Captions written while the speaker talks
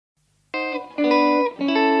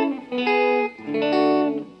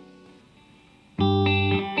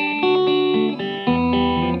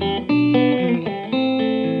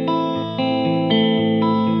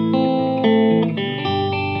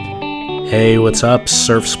Hey, what's up,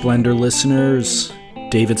 Surf Splendor listeners?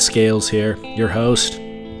 David Scales here, your host.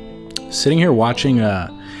 Sitting here watching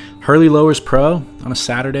Hurley Lowers Pro on a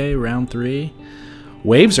Saturday, round 3.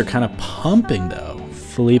 Waves are kind of pumping, though.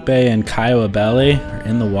 Felipe and Caio Abelli are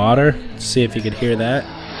in the water. Let's see if you could hear that.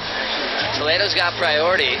 Toledo's got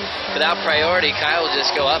priority. Without priority, Caio will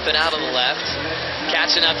just go up and out on the left.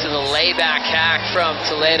 Catching up to the layback hack from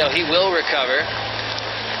Toledo. He will recover.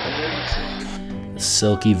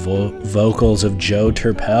 Silky vocals of Joe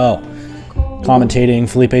Turpel commentating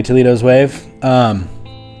Felipe Toledo's wave.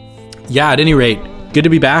 At any rate, good to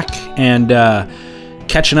be back and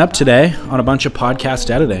catching up today on a bunch of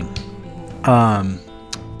podcast editing. A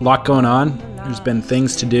lot going on. There's been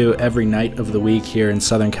things to do every night of the week here in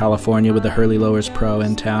Southern California with the Hurley Lowers Pro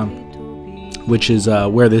in town, which is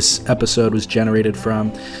where this episode was generated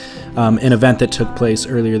from. An event that took place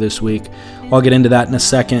earlier this week. I'll get into that in a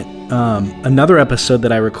second. Another episode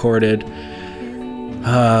that I recorded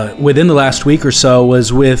within the last week or so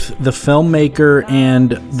was with the filmmaker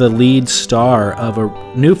and the lead star of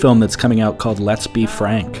a new film that's coming out called Let's Be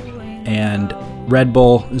Frank. And Red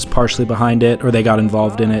Bull is partially behind it, or they got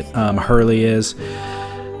involved in it. Hurley is.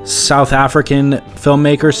 South African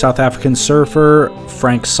filmmaker, South African surfer,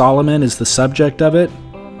 Frank Solomon is the subject of it.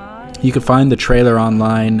 You can find the trailer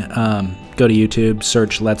online. Go to YouTube,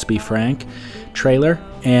 search Let's Be Frank trailer.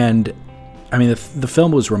 And I mean, the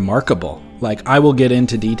film was remarkable. Like, I will get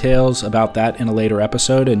into details about that in a later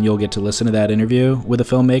episode, and you'll get to listen to that interview with the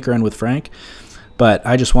filmmaker and with Frank. But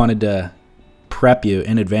I just wanted to prep you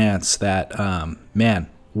in advance that,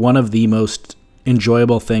 one of the most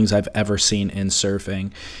enjoyable things I've ever seen in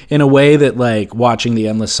surfing, in a way that, like, watching The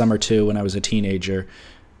Endless Summer 2 when I was a teenager,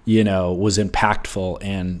 was impactful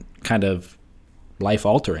and kind of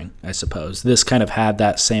life-altering, I suppose. This kind of had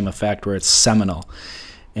that same effect where it's seminal.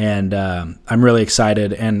 And I'm really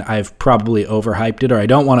excited, and I've probably overhyped it, or I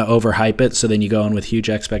don't want to overhype it, so then you go in with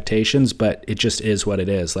huge expectations, but it just is what it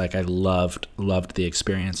is. Like, I loved the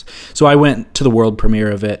experience. So I went to the world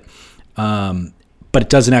premiere of it, but it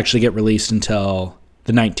doesn't actually get released until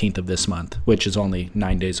the 19th of this month, which is only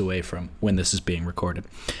 9 days away from when this is being recorded.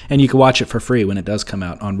 And you can watch it for free when it does come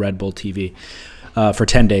out on Red Bull TV. For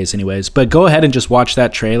 10 days anyways. But go ahead and just watch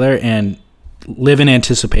that trailer and live in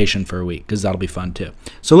anticipation for a week, because that'll be fun too.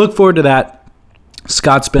 So look forward to that.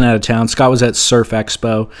 Scott's been out of town. Scott was at Surf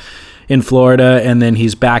Expo in Florida, and then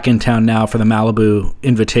he's back in town now for the Malibu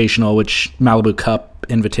Invitational, Malibu Cup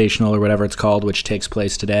Invitational, or whatever it's called, which takes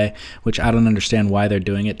place today, which I don't understand why they're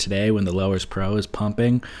doing it today when the Lowers Pro is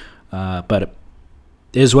pumping. But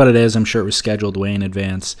it is what it is. I'm sure it was scheduled way in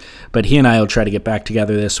advance. But he and I will try to get back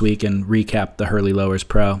together this week and recap the Hurley Lowers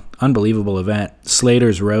Pro. Unbelievable event.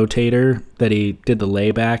 Slater's rotator that he did the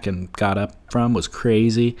layback and got up from was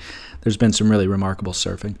crazy. There's been some really remarkable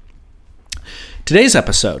surfing. Today's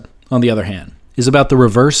episode, on the other hand, is about the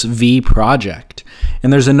Reverse V project.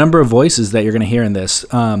 And there's a number of voices that you're going to hear in this.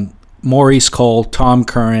 Maurice Cole, Tom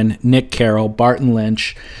Curran, Nick Carroll, Barton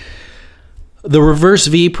Lynch. The Reverse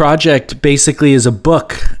V project basically is a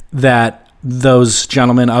book that those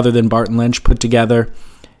gentlemen, other than Barton Lynch, put together,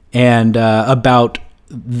 and about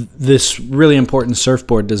this really important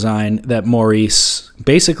surfboard design that Maurice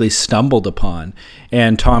basically stumbled upon,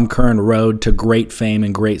 and Tom Curran rode to great fame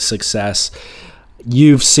and great success.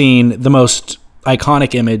 You've seen the most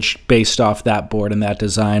iconic image based off that board and that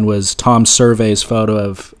design was Tom Survey's photo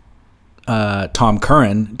of Tom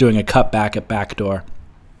Curran doing a cutback at Backdoor.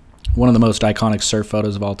 One of the most iconic surf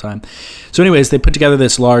photos of all time. So anyways, they put together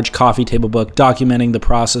this large coffee table book documenting the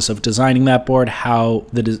process of designing that board, how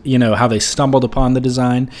they stumbled upon the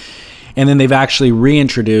design. And then they've actually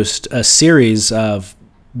reintroduced a series of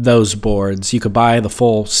those boards. You could buy the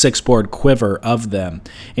full 6-board quiver of them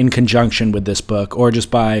in conjunction with this book, or just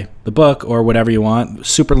buy the book or whatever you want.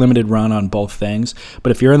 Super limited run on both things.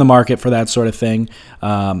 But if you're in the market for that sort of thing,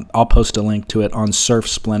 I'll post a link to it on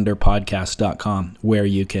surfsplendorpodcast.com where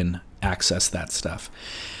you can access that stuff.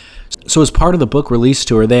 So as part of the book release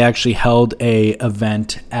tour, they actually held a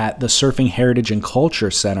event at the Surfing Heritage and Culture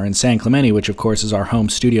Center in San Clemente, which of course is our home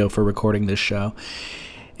studio for recording this show.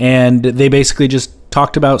 And they basically just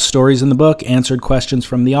talked about stories in the book, answered questions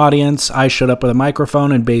from the audience. I showed up with a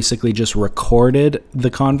microphone and basically just recorded the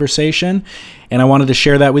conversation, and I wanted to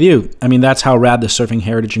share that with you. I mean, that's how rad the Surfing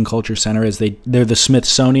Heritage and Culture Center is. They're the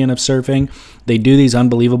Smithsonian of surfing. They do these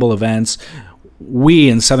unbelievable events. We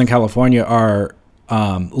in Southern California are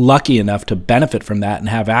lucky enough to benefit from that and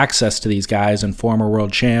have access to these guys and former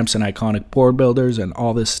world champs and iconic board builders and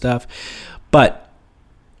all this stuff. But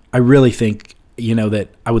I really think that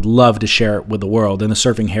I would love to share it with the world. And the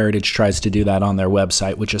Surfing Heritage tries to do that on their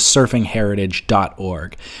website, which is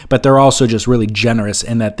surfingheritage.org. But they're also just really generous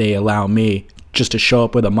in that they allow me just to show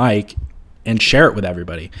up with a mic and share it with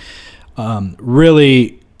everybody.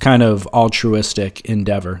 Really kind of altruistic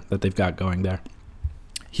endeavor that they've got going there.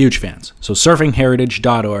 Huge fans. So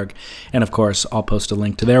surfingheritage.org. And of course, I'll post a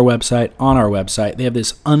link to their website on our website. They have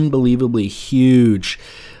this unbelievably huge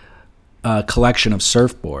collection of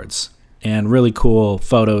surfboards and really cool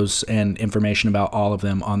photos and information about all of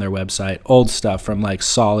them on their website. Old stuff from like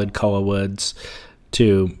solid Koa woods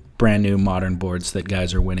to brand new modern boards that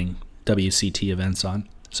guys are winning WCT events on.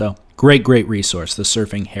 So great resource, the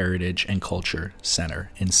Surfing Heritage and Culture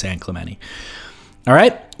Center in San Clemente. All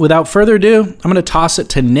right, without further ado, I'm going to toss it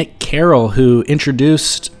to Nick Carroll, who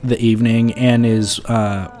introduced the evening and is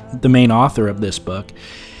the main author of this book.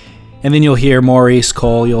 And then you'll hear Maurice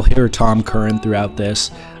Cole, you'll hear Tom Curran throughout this.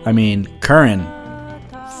 I mean, Curran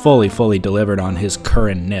fully delivered on his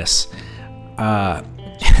Curran-ness. I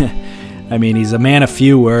mean, he's a man of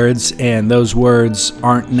few words, and those words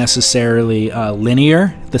aren't necessarily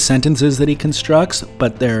linear, the sentences that he constructs,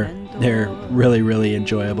 but they're really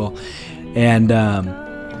enjoyable. And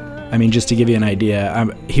I mean, just to give you an idea,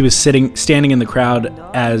 he was standing in the crowd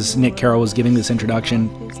as Nick Carroll was giving this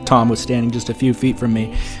introduction. Tom was standing just a few feet from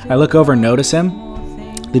me. I look over and notice him.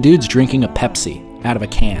 The dude's drinking a Pepsi out of a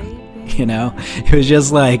can, It was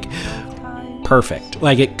just like perfect.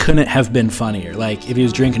 Like, it couldn't have been funnier. Like, if he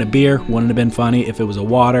was drinking a beer, wouldn't have been funny. If it was a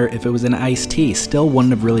water, if it was an iced tea, still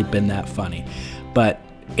wouldn't have really been that funny. But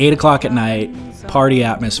 8 o'clock at night, party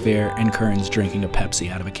atmosphere, and Curran's drinking a Pepsi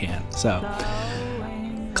out of a can. So,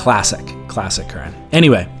 classic Curran.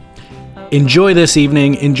 Anyway, enjoy this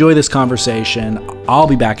evening, enjoy this conversation. I'll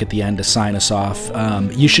be back at the end to sign us off.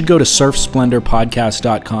 You should go to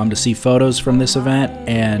surfsplendorpodcast.com to see photos from this event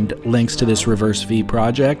and links to this Reverse V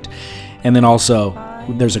project. And then also,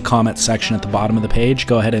 there's a comment section at the bottom of the page.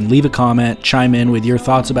 Go ahead and leave a comment, chime in with your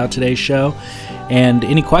thoughts about today's show, and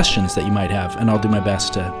any questions that you might have, and I'll do my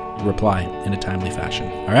best to reply in a timely fashion.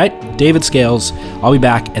 All right, David Scales. I'll be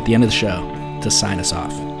back at the end of the show to sign us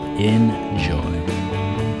off. Enjoy.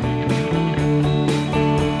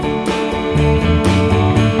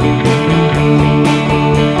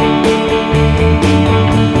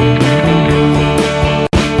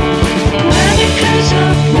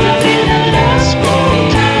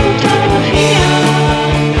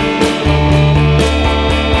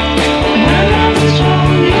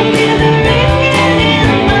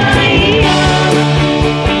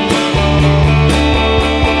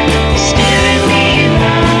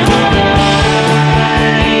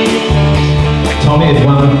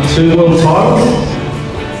 Two world titles,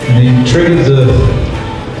 and he triggered the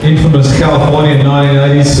infamous California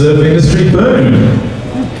 1980s surf industry boom,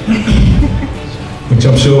 which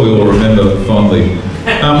I'm sure we all remember fondly.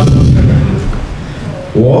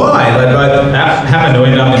 Why? They both happened to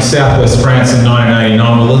end up in southwest France in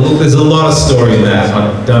 1989. Well, there's a lot of story in that.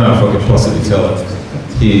 I don't know if I could possibly tell it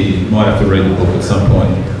here. You might have to read the book at some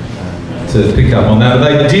point to pick up on that. But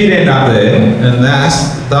they did end up there, and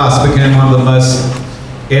that thus became one of the most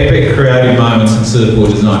epic creative moments in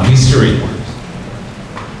surfboard design history,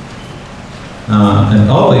 and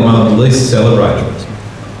oddly one of the least celebrated.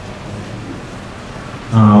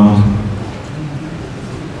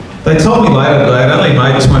 They told me later that they'd only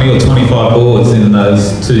made 20 or 25 boards in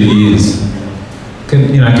those 2 years.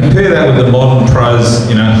 Compare that with the modern pros,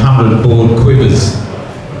 100 board quivers.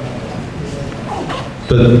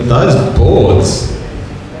 But those boards,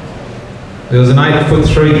 there was an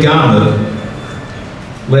 8'3" gun that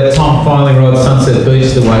let Tom finally ride Sunset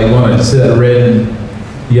Beach the way he wanted. You see that red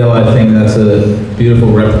and yellow thing? That's a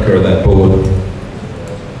beautiful replica of that board.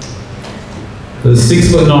 There's a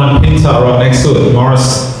 6'9" pintail right next to it.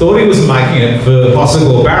 Morris thought he was making it for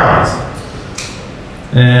Hossegor Barrows.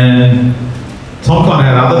 And Tom kind of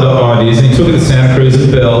had other ideas, and he took it to Santa Cruz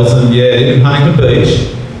and Bells, and in Huntington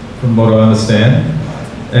Beach, from what I understand.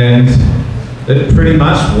 And it pretty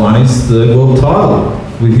much won his third world title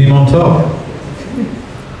with him on top.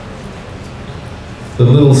 The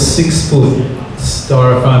little 6-foot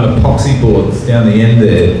styrofoam epoxy boards down the end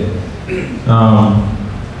there.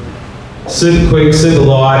 Super quick, super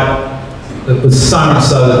light. It was so much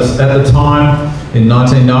so that at the time, in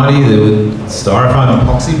 1990, there were styrofoam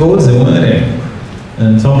epoxy boards, there weren't any.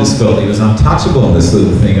 And Tom just felt he was untouchable on this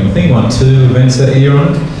little thing. And I think he won 2 events that year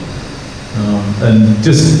on it. And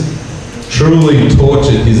just truly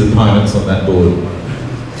tortured his opponents on that board.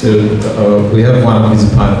 We have one of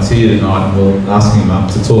his opponents here tonight, and we'll ask him up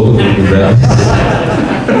to talk a little bit about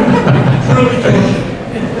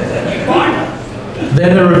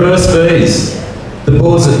then the reverse Bs, the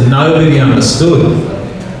boards that nobody understood,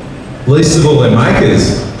 least of all their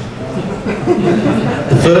makers.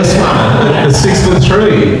 The first one, the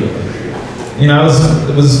 6'3", you know,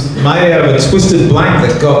 it was made out of a twisted blank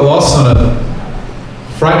that got lost on a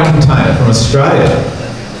freight container from Australia.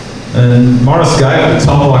 And Morris gave it to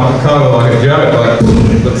Tom like a joke, like,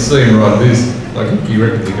 let's see him ride this. Like, you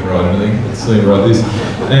reckon he can ride anything? Let's see him ride this.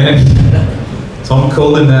 And Tom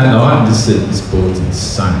called him that night and just said, this board's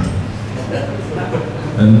insane.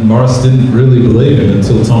 And Morris didn't really believe him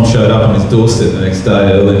until Tom showed up on his doorstep the next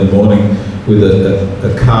day early in the morning with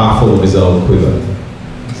a car full of his old quiver,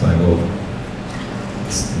 saying, well,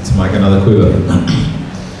 let's make another quiver.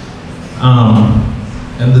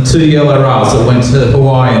 And the 2 yellow rails that went to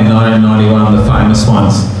Hawaii in 1991, the famous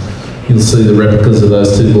ones, you'll see the replicas of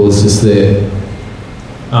those 2 boards just there.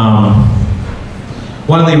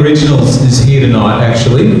 One of the originals is here tonight,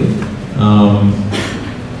 actually.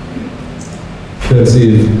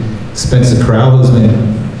 Courtesy of Spencer Crowell,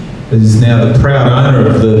 who's now the proud owner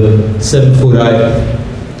of the 7'8"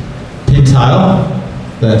 pintail,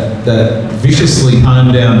 that viciously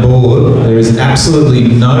honed down board. There is absolutely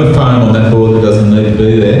no foam on that board that doesn't need to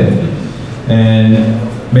be there. And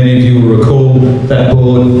many of you will recall that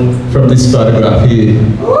board from this photograph here.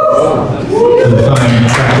 The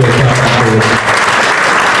famed Factory Cup board.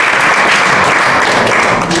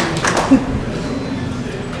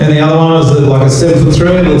 And the other one was like a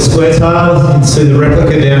 7'3", little square tail. You can see the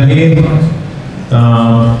replica down here.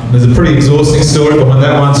 There's a pretty exhausting story behind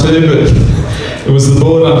that one too, but it was the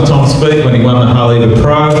board under Tom's feet when he won the Haleiwa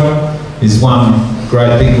Pro. He's won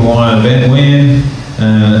great big Hawaiian event win.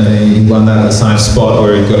 He won that at the same spot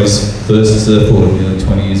where he got his first surfboard nearly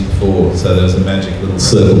 20 years before. So there was a magic little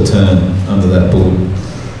circle turn under that board.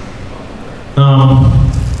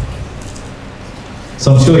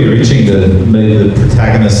 So I'm sure you're itching to meet the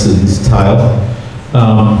protagonists of this tale.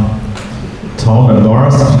 Tom and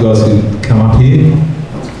Morris, if you guys could come up here.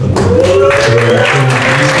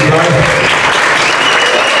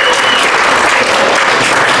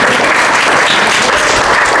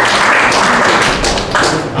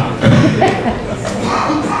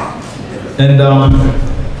 And I'm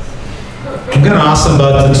going to ask them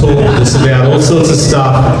both to talk to us about all sorts of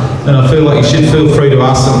stuff, and I feel like you should feel free to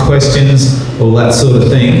ask them questions, all that sort of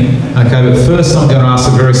thing. Okay, but first I'm going to ask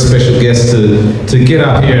a very special guest to get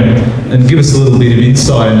up here and give us a little bit of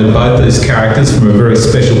insight into both these characters from a very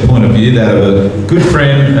special point of view, that of a good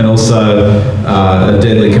friend and also a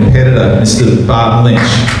deadly competitor, Mr. Barton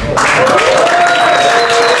Lynch.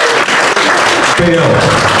 Bill.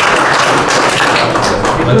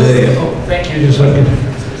 Thank you, just looking.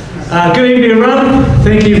 Good evening, everyone.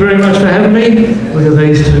 Thank you very much for having me. Look at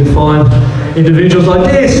these 2 fine individuals. I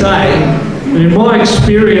dare say, in my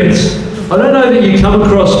experience, I don't know that you come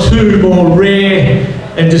across 2 more rare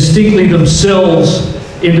and distinctly themselves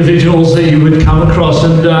individuals that you would come across.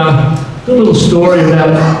 And a little story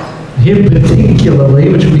about him particularly,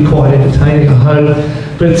 which will be quite entertaining, I hope.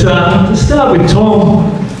 But to start with Tom,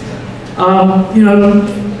 you know,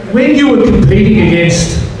 when you were competing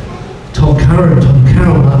against Tom Curran, Tom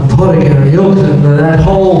Carroll, Martin Potter, Gary Elton, that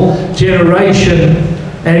whole generation,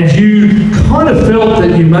 and you kind of felt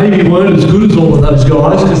that you maybe weren't as good as all of those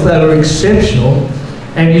guys because they were exceptional,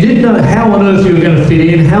 and you didn't know how on earth you were going to fit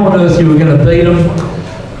in, how on earth you were going to beat them,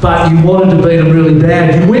 but you wanted to beat them really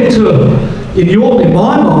bad. You went to, in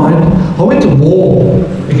my mind, I went to war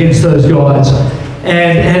against those guys.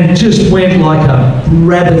 And just went like a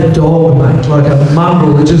rabid dog, mate, like a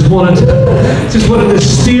mongrel that just wanted to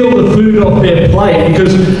steal the food off their plate,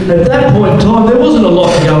 because at that point in time there wasn't a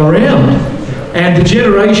lot to go around, and the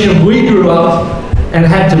generation we grew up and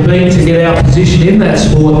had to beat to get our position in that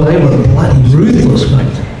sport, they were bloody ruthless,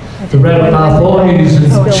 mate. The Rabbit Bartholomew's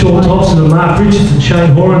and Sean Thompson and Mark Richards and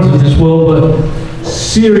Shane Horans of this world were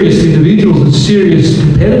serious individuals and serious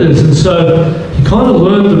competitors, and so he kind of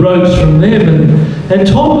learned the ropes from them. And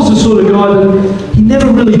Tom was the sort of guy that he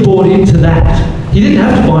never really bought into that. He didn't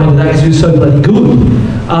have to buy into that because he was so bloody good.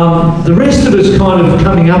 The rest of us kind of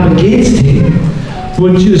coming up against him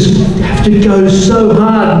would just have to go so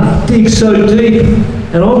hard and dig so deep,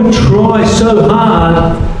 and I would try so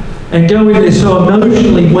hard and go in there so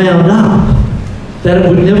emotionally wound up that it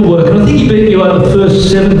would never work. And I think he beat me like the first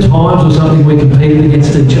 7 times or something we competed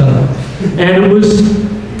against each other. And it was,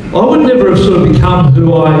 I would never have sort of become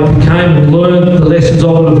who I became and learned the lessons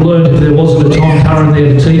I would have learned if there wasn't a Tom Curran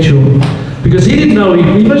there to teach them. Because he didn't know,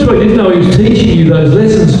 he most probably didn't know he was teaching you those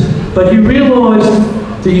lessons, but you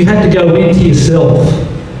realised that you had to go into yourself.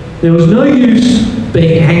 There was no use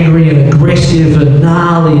being angry and aggressive and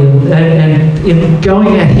gnarly and in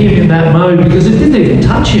going at him in that mode because it didn't even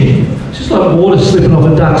touch him. It's just like water slipping off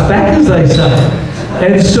a duck's back, as they say.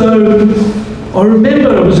 And so I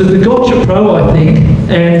remember it was at the Gotcha Pro, I think,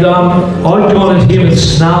 and I'd gone at him and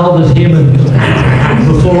snarled at him and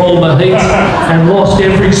before all my heats and lost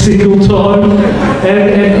every single time.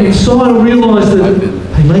 And inside I realised that,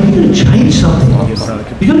 hey mate, you've got to change something.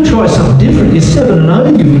 You've got to try something different. You're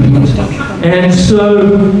 7-0, you idiot. And so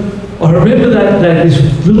I remember that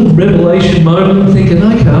this little revelation moment thinking,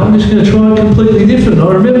 okay, I'm just going to try it completely different.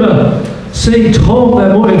 I remember seeing Tom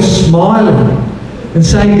that morning smiling and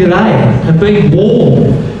saying g'day and being warm.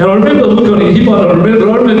 And I remember the look on his, he might not remember, but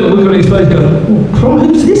I remember the look on his face going, oh, Christ,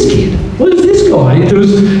 who's this kid? What is this guy? It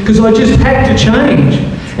was because I just had to change.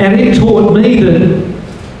 And it taught me that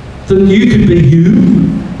you could be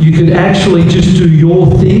you could actually just do your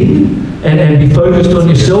thing and be focused on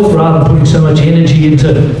yourself rather than putting so much energy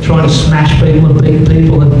into trying to smash people and beat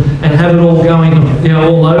people and have it all going,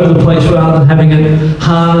 all over the place rather than having it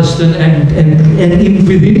harnessed and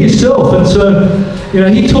within yourself. And so,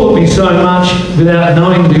 he taught me so much without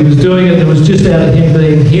knowing that he was doing it. It was just out of him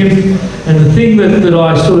being him. And the thing that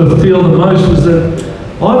I sort of feel the most was that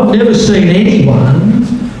I've never seen anyone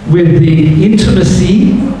with the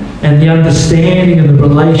intimacy and the understanding and the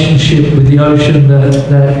relationship with the ocean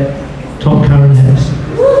that Tom Curran has.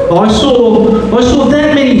 I saw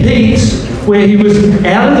that many heats where he was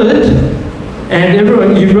out of it, and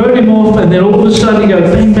you wrote him off, and then all of a sudden you go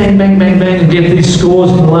bang, bang, bang, bang, bang, and get these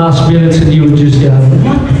scores in the last minutes, and you would just go, what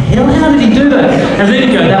the hell? How did he do that? And then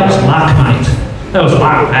you go, that was luck, mate. That was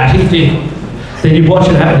luck, that he did. Then you watch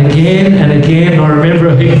it happen again and again. I remember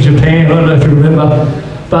a heat in Japan. I don't know if you remember.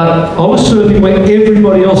 But I was surfing where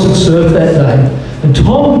everybody else had surfed that day. And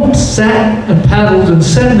Tom sat and paddled and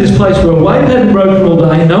sat in this place where a wave hadn't broken all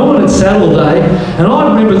day, no one had sat all day, and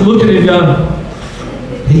I remember looking at him going,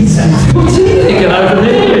 what's he thinking over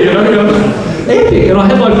there? Going, epic. And I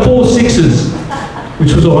had like 4 6s,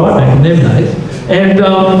 which was all right back in them days. And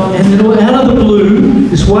then out of the blue,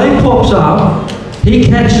 this wave pops up, he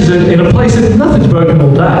catches it in a place that nothing's broken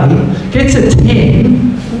all day, gets a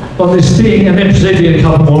 10, on this thing, and then proceeded to get a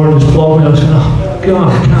couple more and just flog me. I was going, oh God,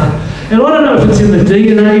 I can't. And I don't know if it's in the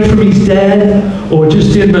DNA from his dad or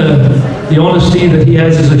just in the honesty that he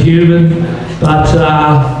has as a human, but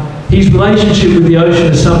his relationship with the ocean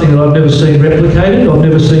is something that I've never seen replicated. I've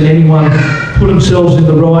never seen anyone put themselves in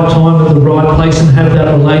the right time at the right place and have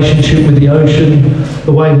that relationship with the ocean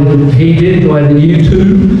the way that he did, the way that you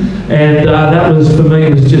two. And that was, for me,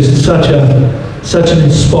 was just such an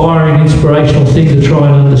inspiring, inspirational thing to try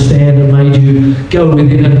and understand, and made you go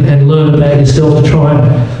within and learn about yourself to try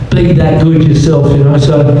and be that good yourself,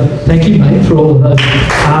 So thank you, mate, for all of those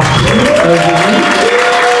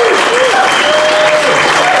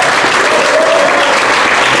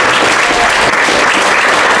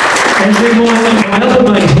And then my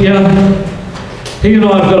other mate here, he and I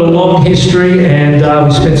have got a long history, and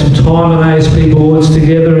we spent some time on ASP boards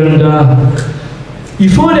together, and you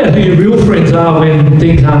find out who your real friends are when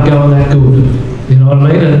things aren't going that good, you know what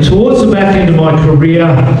I mean? And towards the back end of my career,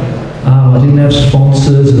 I didn't have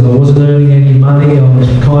sponsors and I wasn't earning any money. I was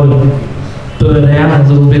kind of burnt out, a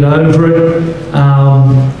little bit over it,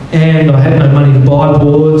 and I had no money to buy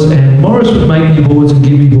boards, and Morris would make me boards and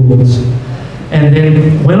give me boards. And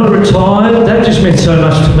then when I retired, that just meant so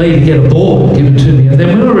much to me to get a board given to me. And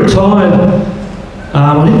then when I retired,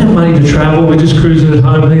 I didn't have money to travel. We just cruised at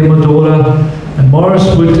home, me and my daughter. And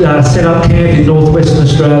Morris would set up camp in northwestern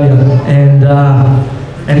Australia,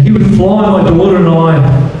 and he would fly my daughter and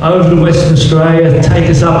I over to Western Australia, take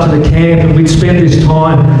us up to the camp, and we'd spend this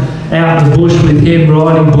time out in the bush with him,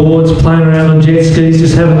 riding boards, playing around on jet skis,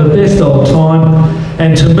 just having the best old time.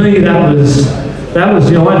 And to me, that was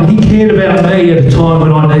he cared about me at a time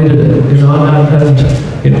when I needed it,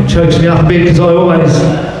 and it chokes me up a bit because I always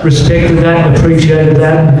respected that and appreciated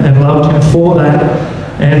that and loved him for that.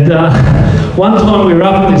 And one time we were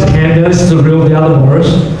up at this camp, now this is the other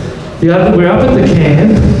Morris, we're up at the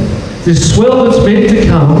camp, this swell that's meant to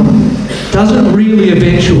come doesn't really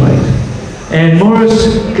eventuate. And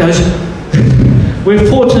Morris goes, we're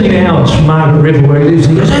 14 hours from Margaret River where he lives,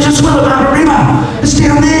 and he goes, there's a swell at Margaret River, it's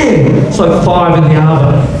down there. It's like 5 in the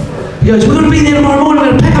arbour. He goes, we're going to be there tomorrow morning, we're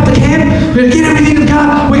going to pack up the camp, we're going to get everything in the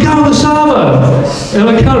car, we're going to the Savo. And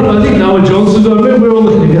I think Noah Johnson's, I remember we're all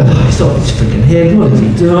looking at him, he's off his freaking head, what is he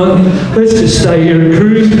doing? Let's just stay here and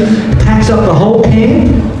cruise. Packs up the whole camp,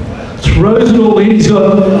 throws it all in,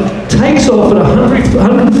 takes off at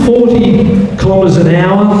 140 kilometres an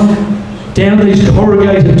hour, down these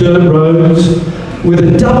corrugated dirt roads, with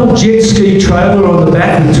a double jet ski trailer on the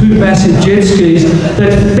back with 2 massive jet skis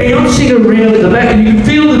that bounce racing around at the back, and you can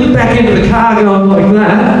feel the back end of the car going like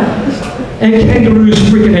that, and kangaroos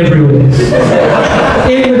freaking everywhere.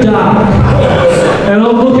 In the dark. And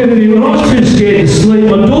I'm looking at him, and I was too scared to sleep.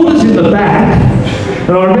 My daughter's in the back,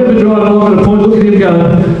 and I remember driving along at a point, looking at him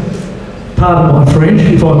going, pardon my French,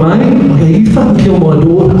 if I may. Okay, you fucking kill my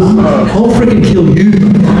daughter, I'll freaking kill you.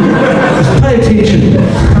 Just pay attention.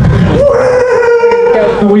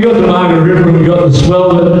 And we got the Margaret River and we got the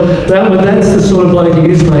swell, but that's the sort of bloke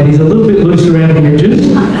he is, mate. He's a little bit loose around the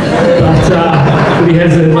edges, but he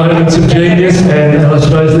has their moments of genius, and I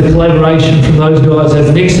suppose the collaboration from those guys,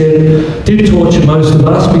 as Nick said, did torture most of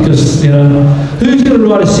us because, you know, who's going to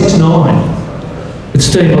ride a 6.9? It's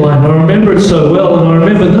Steve Malone. I remember it so well, and I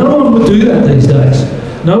remember no one would do that these days.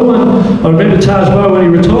 No one. I remember Taj Bowe when he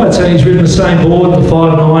retired saying he's ridden the same board, the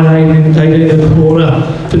 5.9, 18 and a quarter,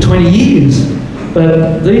 for 20 years.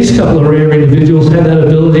 But these couple of rare individuals had that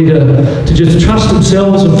ability to just trust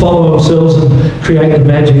themselves and follow themselves and create the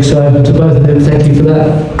magic. So to both of them, thank you for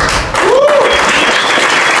that.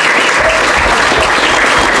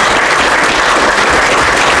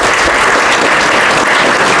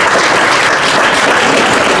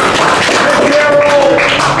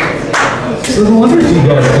 So I wonder if you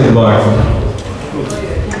guys could, like,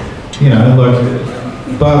 you know, like,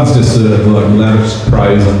 Barton's just like lavish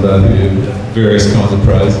praise on various kinds of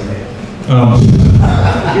praise.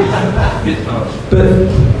 But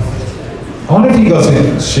I wonder if you guys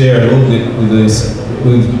could share a little bit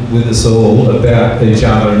with us all about each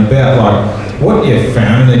other and about like what you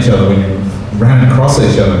found in each other when you ran across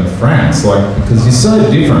each other in France, like, because you're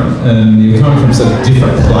so different and you're coming from such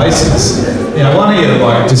different places. You know, one of you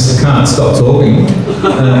like just can't stop talking,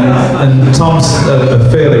 and Tom's a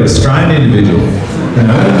fairly restrained individual, you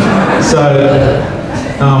know. So,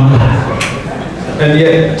 and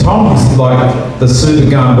yet Tom's like the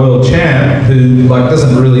super gun world champ who like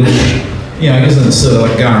doesn't really, you know, isn't sort of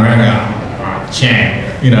like going around going,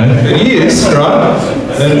 champ, you know. But he is, right?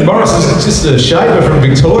 And Morris is just a shaper from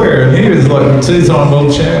Victoria, and he was like a two-time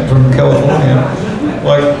world champ from California.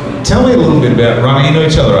 Like, tell me a little bit about running into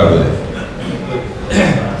each other over there.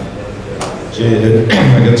 Gee,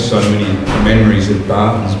 I got so many memories of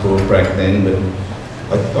Barton's brought back then, but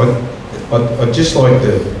I'd just like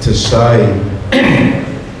to say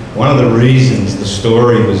one of the reasons the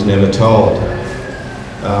story was never told.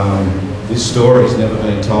 This story's never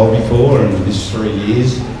been told before in this 3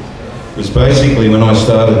 years. Was basically when I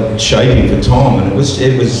started shaping for Tom, and it was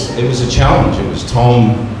a challenge. It was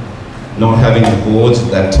Tom not having the boards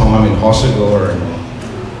at that time in Hossegor, and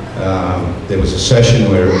there was a session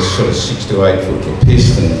where it was sort of 6 to 8 foot of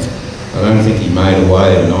pist, and I don't think he made a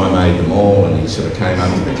wave, and I made them all, and he sort of came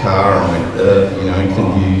up to the car and went, you know,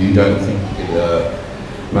 you don't think you could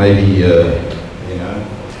maybe, you know,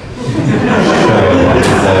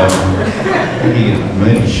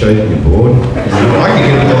 maybe shape your board. I could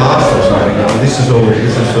get a glass or something. This is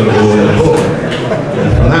sort of all in the book. And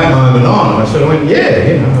from that moment on, I sort of went, yeah,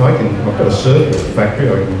 you know, I've got a circuit factory.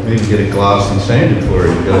 I can even get a glass and sand it for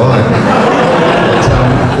you if you like.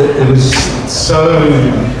 But, it was so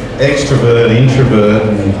extrovert, introvert,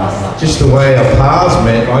 and just the way our paths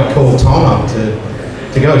met. I called Tom up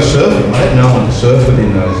to go surfing. I had no one to surf with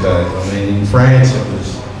in those days. I mean, in France,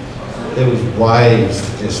 there was waves,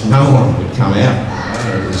 just no one would come out.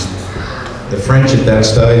 You know, it was, the French at that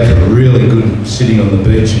stage were really good sitting on the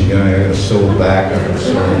beach and going, I got a sore back, I got a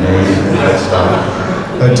sore knee, and all that stuff.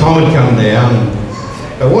 So Tom had come down,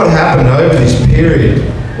 but what happened over this period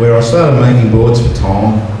where I started making boards for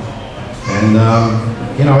Tom, and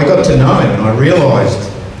you know, I got to know him, and I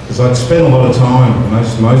realised, because I'd spent a lot of time,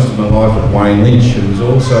 most of my life with Wayne Lynch, who was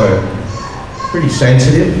also pretty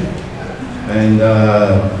sensitive and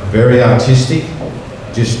very artistic,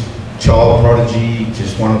 just child prodigy,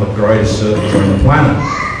 just one of the greatest surfers on the planet.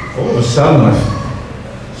 All of a sudden,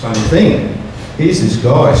 same thing. Here's this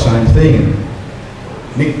guy, same thing.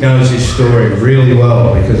 Nick knows this story really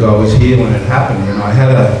well because I was here when it happened, and I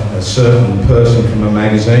had a certain person from a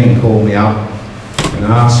magazine call me up and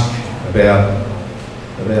ask about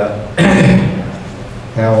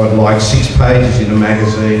how I'd like 6 pages in a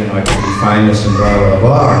magazine and I could be famous and blah, blah,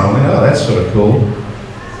 blah. And I went, oh, that's sort of cool.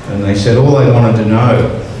 And they said all they wanted to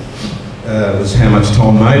know was how much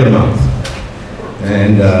Tom made a month.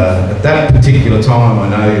 And at that particular time, I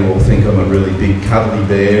know you all think I'm a really big cuddly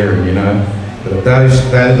bear, and you know, but at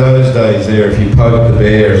those days there, if you poked the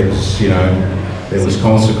bear, it was, you know, there was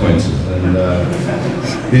consequences. And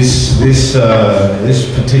this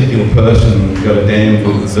particular person got a damn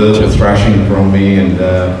good verbal thrashing from me, and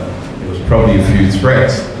there was probably a few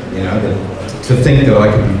threats, you know, to think that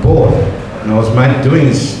I could be bought. And I was doing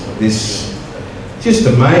this just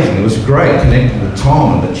amazing. It was great connecting with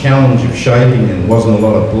Tom and the challenge of shaping, and wasn't a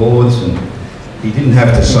lot of boards, and he didn't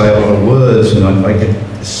have to say a lot of words, and I could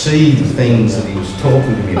see the things that he was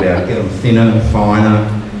talking to me about, get them thinner, finer,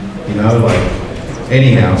 you know, like,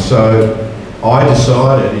 anyhow. So I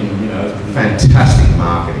decided in, you know, fantastic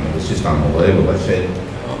marketing, it was just unbelievable. I said,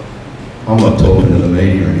 I'm not talking to the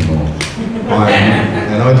media anymore.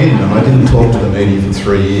 And I didn't talk to the media for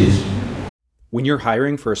 3 years. When you're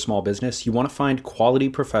hiring for a small business, you want to find quality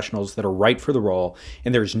professionals that are right for the role,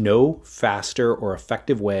 and there's no faster or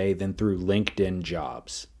effective way than through LinkedIn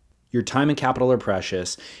Jobs. Your time and capital are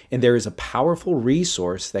precious, and there is a powerful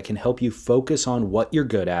resource that can help you focus on what you're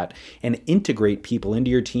good at and integrate people into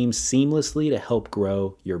your team seamlessly to help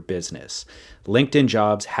grow your business. LinkedIn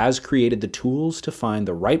Jobs has created the tools to find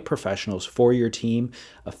the right professionals for your team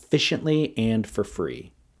efficiently and for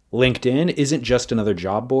free. LinkedIn isn't just another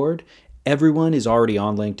job board. Everyone is already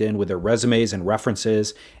on LinkedIn with their resumes and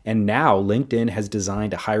references, and now LinkedIn has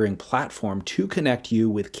designed a hiring platform to connect you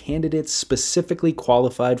with candidates specifically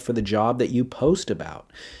qualified for the job that you post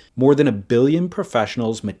about. More than 1 billion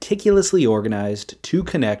professionals meticulously organized to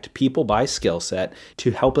connect people by skill set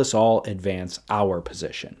to help us all advance our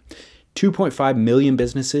position. 2.5 million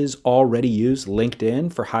businesses already use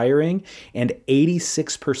LinkedIn for hiring, and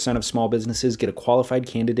 86% of small businesses get a qualified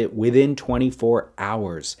candidate within 24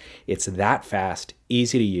 hours. It's that fast,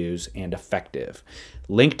 easy to use, and effective.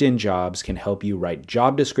 LinkedIn Jobs can help you write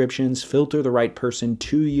job descriptions, filter the right person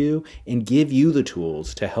to you, and give you the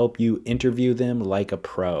tools to help you interview them like a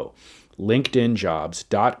pro.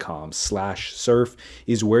 LinkedInjobs.com/surf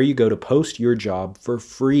is where you go to post your job for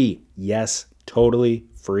free. Yes, totally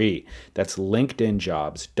free. That's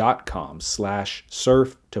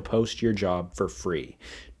LinkedInjobs.com/surf to post your job for free.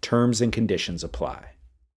 Terms and conditions apply.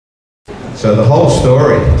 So the whole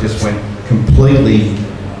story just went completely,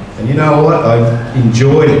 and you know what? I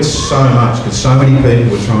enjoyed it so much because so many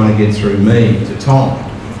people were trying to get through me to Tom.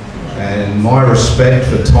 And my respect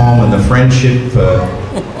for Tom and the friendship,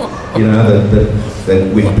 you know,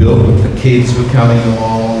 that we built with the kids were coming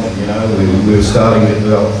along, and you know, we were starting to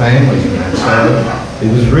develop families and that. So it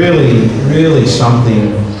was really, really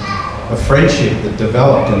something, a friendship that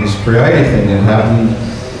developed, and this creative thing that happened.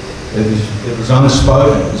 It was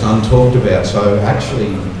unspoken, it was untalked about. So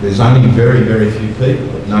actually, there's only very, very few people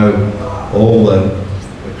that know all the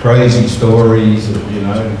crazy stories of, you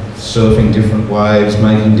know, surfing different waves,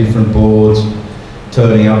 making different boards,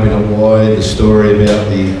 turning up in Hawaii, the story about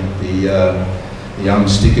the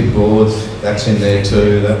unstickered boards, that's in there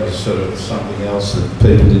too. That was sort of something else that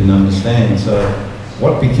people didn't understand. So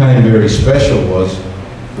what became very special was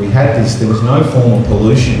we had this, there was no form of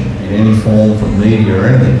pollution in any form from media or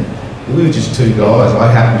anything. We were just two guys. I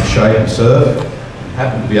happened to shape and surf,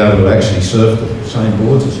 happened to be able to actually surf the same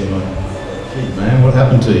boards as him. Like, gee, man, what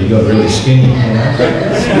happened to you? You got really skinny, you know?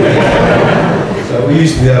 So we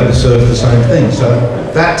used to be able to surf the same thing. So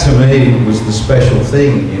that to me was the special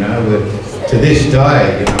thing, you know. To this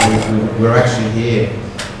day, you know, we're actually here.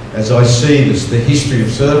 As I see this, the history of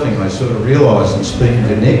surfing, I sort of realised in speaking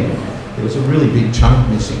to Nick, there was a really big chunk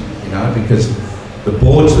missing, you know, because the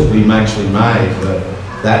boards that we actually made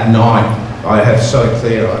that night, I have so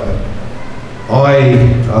clear.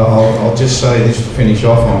 I'll just say this to finish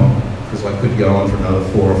off on, because I could go on for another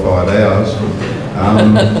 4 or 5 hours.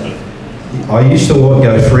 I used to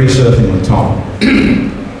go free surfing with Tom,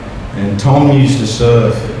 and Tom used to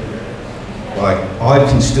surf. Like, I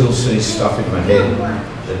can still see stuff in my head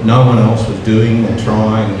that no one else was doing or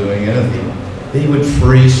trying or doing anything. He would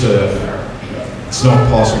free surf. It's not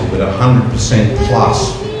possible, but 100%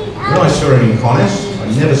 plus. When I saw him in Connors, I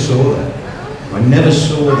never saw that. I never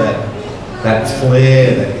saw that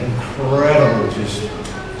flair, that incredible,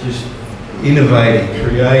 just innovative,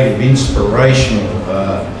 creative, inspirational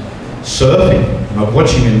surfing. And I'd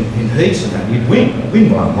watch him in heats and that, he'd win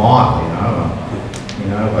by a mile, you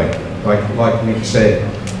know, like Nick said,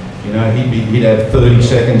 you know, he'd have 30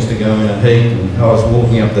 seconds to go in a heat, and I was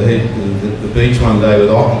walking up the beach one day with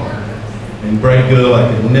Ockie, and Brad Gerlach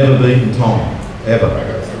had never beaten Tom, ever,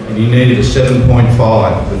 and he needed a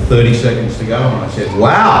 7.5 with 30 seconds to go, and I said,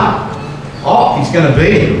 wow, Ock, he's going to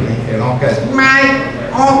beat him, and Ock goes, mate,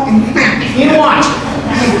 Ock, you watch,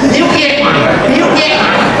 he'll get one,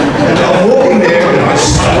 and I'm walking there, and I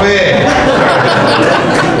swear,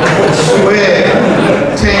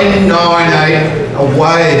 10, 9, 8, a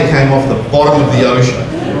wave came off the bottom of the ocean.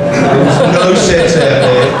 There was no sets out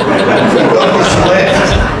there. He got this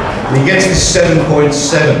left, and he gets this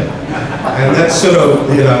 7.7. And that's sort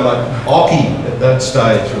of, you know, like Ockie at that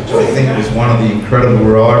stage, which I think was one of the incredible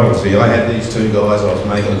rivals. I had these two guys, I was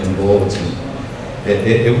making them boards, and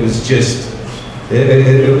it was just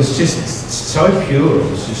it was just so pure. It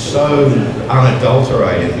was just so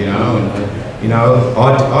unadulterated, you know. And you know,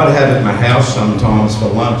 I'd have at my house sometimes for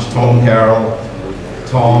lunch. Tom Carroll,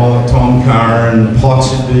 Tom Curran,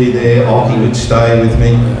 Potts would be there. Ockie would stay with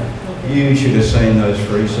me. You should have seen those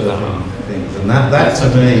free surfing things, and that to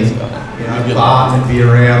me, you know, Barton would be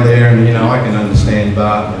around there, and you know, I can understand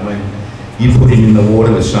Barton. I mean, you put him in the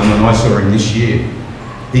water with someone. I saw him this year.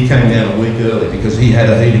 He came down a week early because he had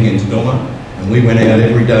a heat against Duma, and we went out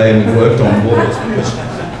every day and we worked on boards because,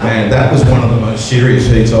 man, that was one of the most serious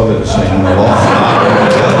heats I've ever seen in my life.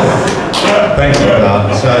 Thank you,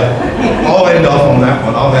 Barton. So I'll end off on that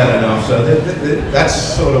one. I've had enough. So that's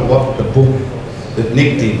sort of what the book that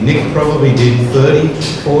Nick did. Nick probably did 30,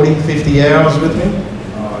 40, 50 hours with me.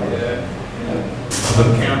 Oh, yeah.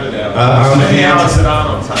 Uncounted hours. How many hours at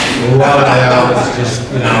Arnold? A lot of hours.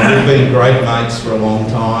 Just, you know, we've been great mates for a long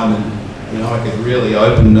time, and, you know, I could really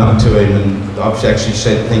open up to him, and I've actually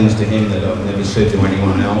said things to him that I've never said to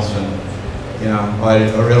anyone else, and, you know, I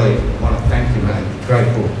really want to thank you, man.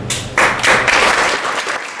 Great book.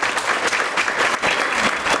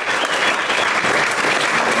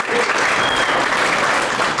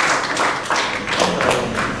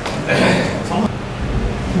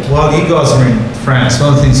 While you guys were in France, one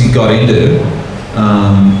of the things you got into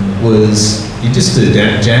was you just do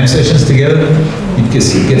jam sessions together. You'd get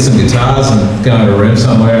some guitars and go into a room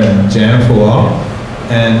somewhere and jam for a while.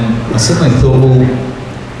 And I suddenly thought, well,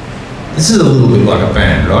 this is a little bit like a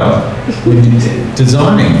band, right? When you're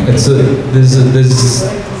designing, there's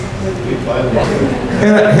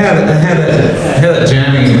how that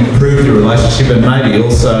jamming improved your relationship, and maybe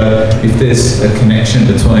also if there's a connection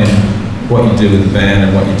between what you do with the band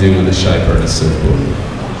and what you do with a shaper and a surfboard.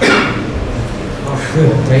 Oh,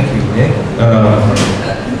 good. Thank you, Nick.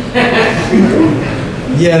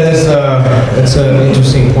 Yeah, that's an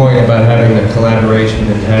interesting point about having a collaboration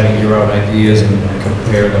and having your own ideas and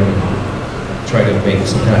compare them, try to make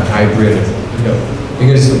some kind of hybrid, you know,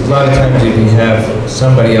 because a lot of times if you have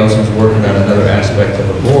somebody else who's working on another aspect of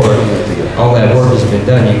a board, all that work has been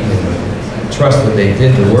done, you can trust that they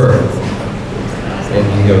did the work. And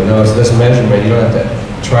you go, no, it's this measurement, you don't have to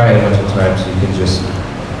try it a bunch of times, you can just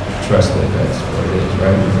trust that that's what it is,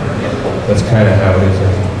 right? That's kind of how it is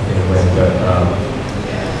in a way, but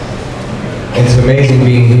it's amazing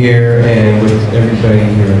being here and with everybody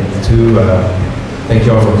here too. Thank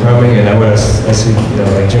you all for coming, and I see, you know,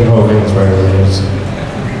 like Jim Hogan is right over there.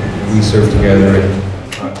 We serve together and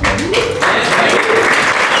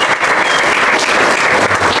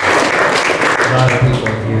a lot of people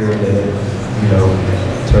here that, you know,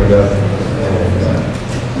 turned up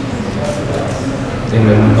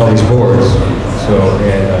and all these boards. So,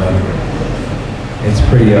 and it's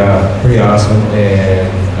pretty awesome. And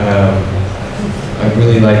I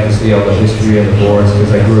really like to see all the history of the boards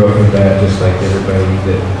because I grew up with that, just like everybody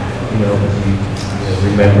that, you know,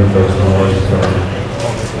 remember those boards from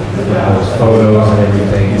those photos and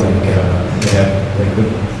everything. Like, they have like the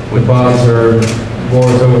Bonzer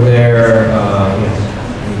boards over there.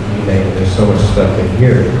 You name it. There's so much stuff in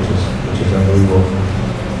here, which is unbelievable.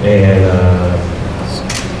 And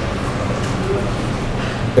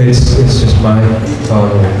it's just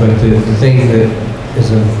mind-boggling. But the thing that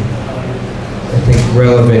is I think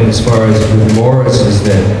relevant as far as with Morris is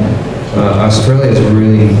that Australia is a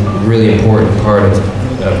really important part of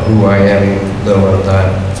who I am, even though I'm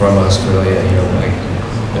not from Australia. You know,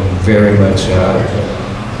 I'm very much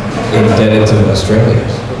indebted to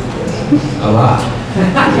Australians. A lot.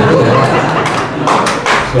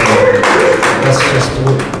 So that's just,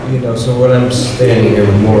 you know, so when I'm standing here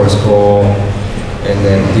with Morris Cole and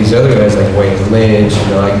then these other guys like Wayne Lynch, you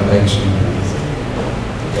know, I actually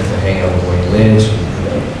got to hang out with Wayne Lynch, you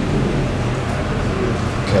know,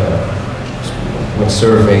 kind of went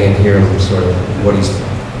surfing and hear sort of what he's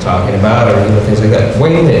talking about, or, you know, things like that.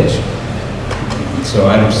 Wayne Lynch. So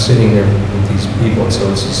I'm sitting there with these people, and so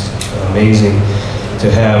it's just amazing to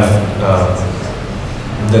have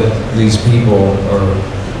that these people are,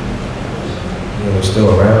 you know, they're still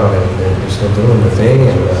around and they're still doing their thing,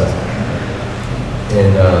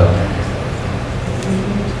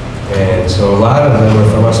 and so a lot of them are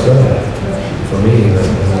from Australia. For me,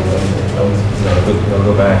 I'll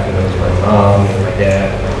go back, you know, to my mom and my dad,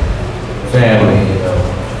 and my family, you know,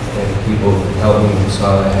 and people helped me,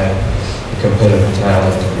 saw that I had competitive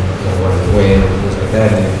talent, and, you know, wanted to win and things like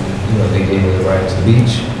that, and, you know, they gave me the right to the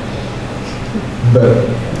beach. But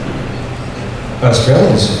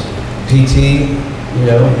Australians, PT, you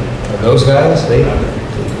know, those guys, they, you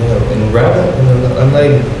know, and Rabbit, I'm not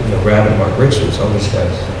even, you know, Rabbit, Mark Richards, all these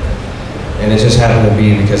guys. And it just happened to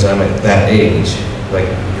be because I'm at that age, like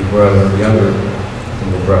your brother, younger,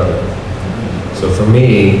 and your brother. So for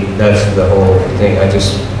me, that's the whole thing.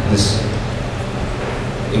 This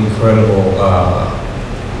incredible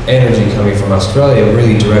energy coming from Australia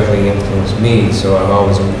really directly influenced me, so I'm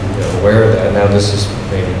always aware of that. Now this is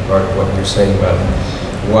maybe part of what you're saying about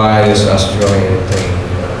why this Australian thing,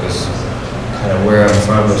 this kind of where I'm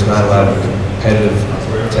from, there's not a lot of competitive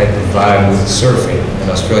type of vibe with surfing, and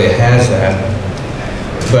Australia has that,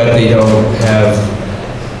 but they don't have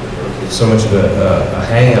so much of a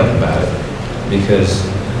hang-up about it, because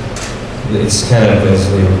it's kind of, as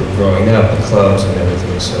we were growing up, the clubs and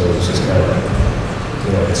everything, so it's just kind of like,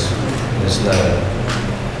 it's not a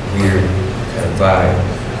weird kind of vibe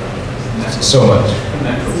so much.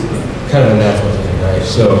 Kind of a natural thing, right?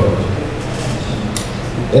 So,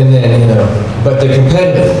 and then, but they're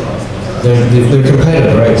competitive. They're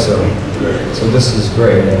competitive, right? So this is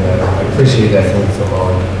great, and I appreciate that from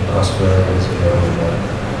all Australians,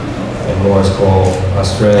 and more is called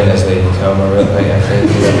Australian as they become, I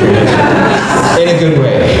think, in a good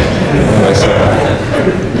way.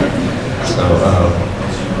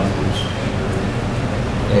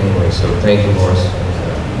 Anyway, so thank you, Morris.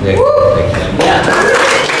 Nick, thank you. Yeah.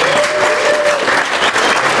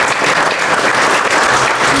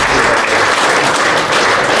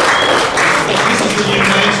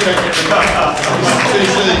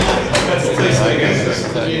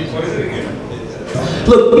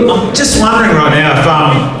 Look, I'm just wondering right now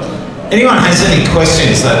if anyone has any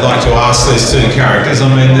questions they'd like to ask these two characters. I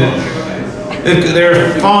mean,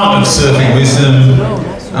 they're fond of surfing wisdom.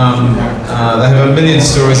 They have a million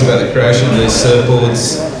stories about the creation of these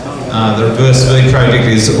surfboards. The Reverse V project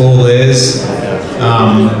is all theirs,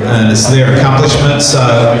 and it's their accomplishment. So,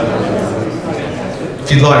 if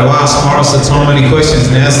you'd like to ask Morris or Tom any questions,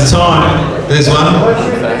 now's the time. There's one. What's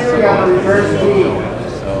your theory on the reverse V?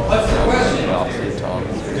 What's the question?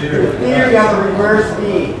 Your theory on the reverse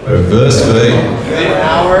V. Reverse V.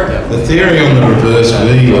 Howard? The theory on the reverse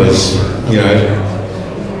V was,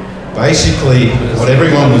 basically what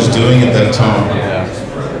everyone was doing at that time.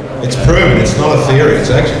 It's proven. It's not a theory. It's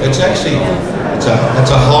a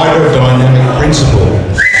hydrodynamic principle.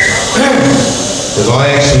 Because I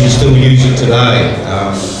actually still use it today.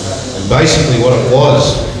 And basically what it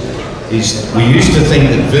was is we used to think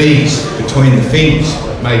that V's between the fins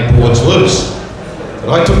made boards loose. But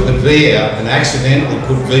I took the V out and accidentally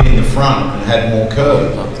put V in the front and had more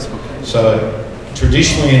curve. So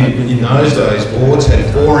traditionally in those days, boards had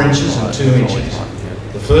 4 inches and 2 inches.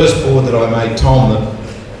 The first board that I made Tom,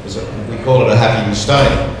 we call it a happy mistake,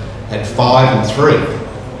 had 5 and 3.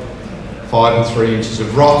 5 and 3 inches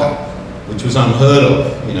of rocker, which was unheard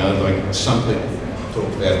of. Like some people talk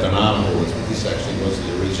about banana boards, but this actually was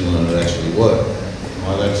the original and it actually worked. Am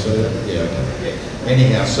I allowed to say that? Yeah, okay.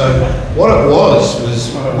 Anyhow, so what it was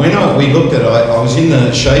when we looked at it, I was in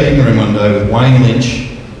the shaping room one day with Wayne Lynch,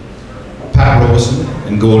 Pat Rawson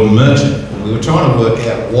and Gordon Merchant. And we were trying to work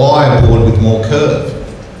out why a board with more curve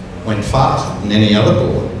went faster than any other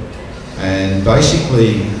board. And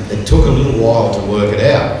basically, it took a little while to work it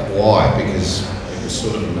out. Why? Because it was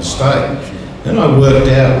sort of a mistake. Then I worked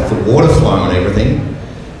out with the water flow and everything,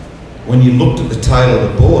 when you looked at the tail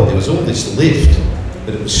of the board, there was all this lift,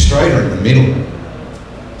 but it was straighter in the middle.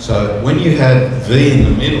 So when you had V in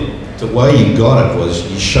the middle, the way you got it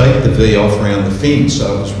was you shaped the V off around the fin,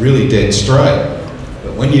 so it was really dead straight.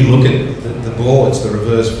 But when you look at the boards, the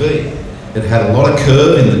reverse V, it had a lot of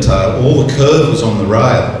curve in the tail. All the curve was on the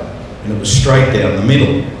rail, and it was straight down the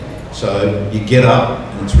middle. So you get up,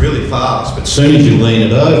 and it's really fast, but as soon as you lean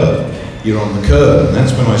it over, you're on the curve. And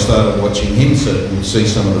that's when I started watching him surf, and you see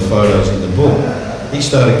some of the photos in the book. He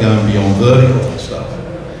started going beyond vertical and stuff.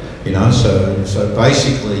 So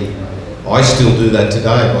basically, I still do that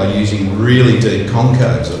today by using really deep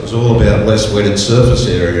concaves. It was all about less wetted surface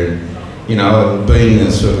area, and being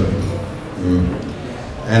a sort of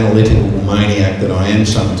analytical maniac that I am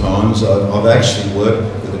sometimes, I've actually worked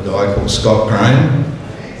with a guy called Scott Graham,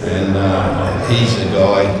 and he's a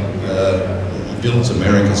guy, he builds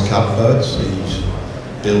America's Cup boats, he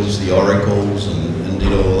builds the Oracles and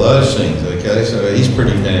did all those things, okay, so he's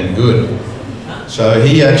pretty damn good. So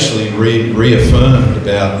he actually reaffirmed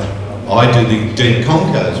about, I do the deep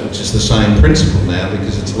concaves, which is the same principle now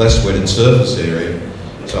because it's less wetted surface area.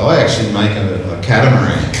 So I actually make a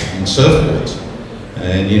catamaran in surfboards.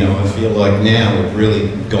 And I feel like now I've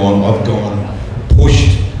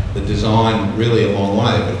pushed the design really a long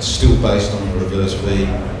way, but it's still based on the reverse V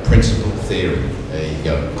principle theory. There you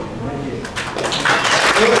go.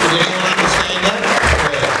 Did anyone understand that?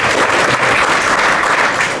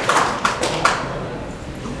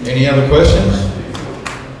 Yeah. Any other questions?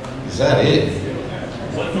 Is that it?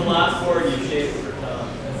 What's the last board you shaped for Tom?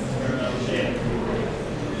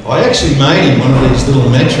 I actually made him one of these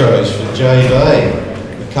little metros for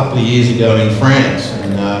JB a couple of years ago in France,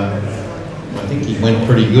 and I think he went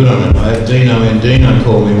pretty good on it. I had Dino Andino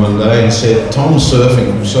call me one day and said, Tom's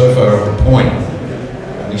surfing from so far up the point.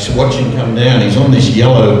 And he's watching him come down, he's on this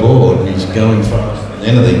yellow board and he's going faster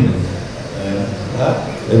than anything.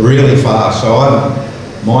 They're really fast, so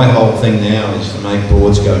my whole thing now is to make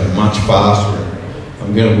boards go much faster.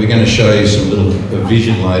 We're going to show you some little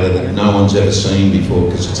vision later that no one's ever seen before,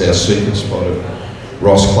 because it's our secret spot of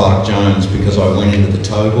Ross Clark Jones, because I went into the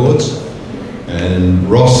tow boards, and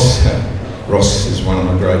Ross is one of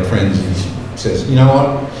my great friends. He says, you know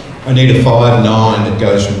what, I need a 5'9" that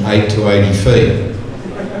goes from 8 to 80 feet.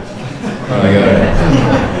 And I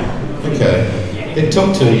go, okay. It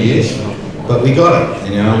took 2 years, but we got it.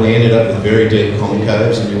 You know, we ended up with very deep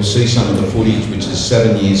concaves, and you'll see some of the footage, which is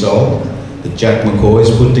 7 years old, that Jack McCoy's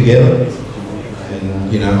put together.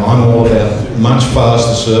 And, you know, I'm all about much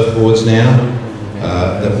faster surfboards now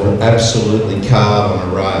that will absolutely carve on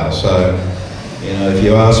a rail. So, you know, if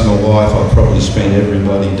you ask my wife, I've probably spent every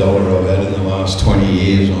bloody dollar I've had in the last 20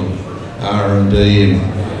 years on R&D, and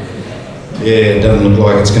yeah, it doesn't look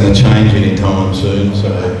like it's going to change anytime soon. So,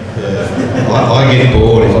 yeah, I get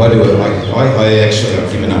bored if I do it. I actually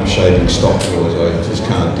have given up shaping stock boards. I just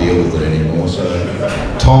can't deal with it anymore. So,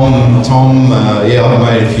 Tom, yeah, I've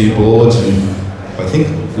made a few boards, and I think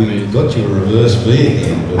we got you a reverse V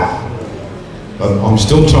again, but I'm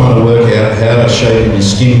still trying to work out how to shape your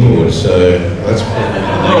skin board. So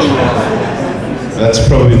that's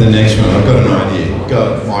probably the next one. I've got an idea.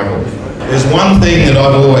 Go, Michael. There's one thing that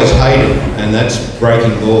I've always hated, and that's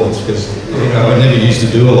breaking boards, because you know, I never used to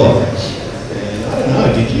do a lot. And I don't know,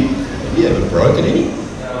 have you ever broken any?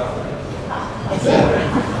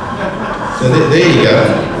 Yeah. So there you go.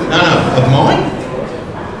 No, of mine?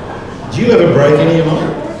 Do you ever break any of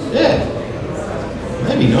mine? Yeah.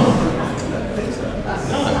 Maybe not.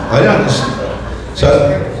 No, I don't. So,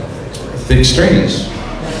 thick stringers.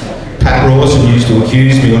 Pat Rawson used to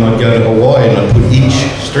accuse me when I'd go to Hawaii and I'd put inch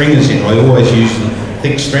stringers in. I always used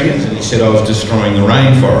thick stringers, and he said I was destroying the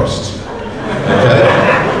rainforests.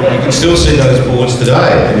 Okay? You can still see those boards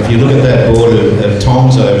today, and if you look at that board of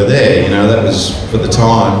Tom's over there, you know, that was, for the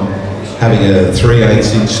time, having a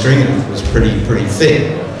 3/8 inch stringer. It was pretty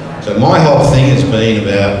thick. So my whole thing has been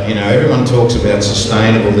about, you know, everyone talks about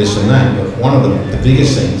sustainable this and that, but one of the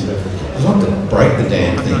biggest things is not to break the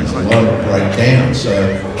damn things, a lot of them break down. So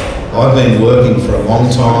I've been working for a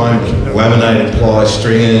long time with laminated ply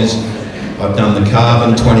stringers. I've done the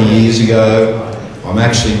carbon 20 years ago. I'm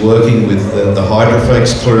actually working with the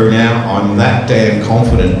Hydroflex Clue now. I'm that damn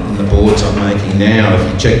confident in the boards I'm making now.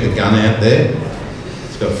 If you check the gun out there,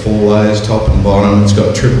 it's got 4 layers, top and bottom. It's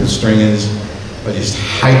got triple stringers. I just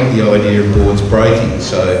hate the idea of boards breaking.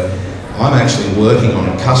 So I'm actually working on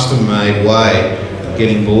a custom-made way of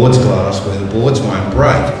getting boards glass where the boards won't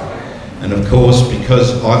break. And of course,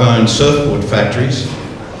 because I've owned surfboard factories,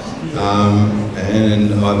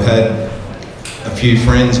 and I've had a few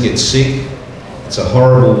friends get sick. It's a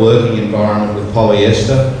horrible working environment with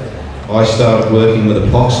polyester. I started working with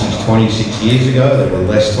epoxies 26 years ago that were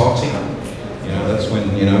less toxic. You know, that's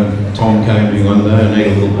when, you know, Tom came to me one day, I need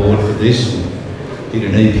a little board for this, and did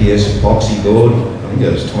an EPS epoxy board. I think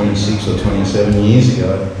it was 26 or 27 years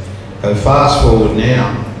ago. So fast forward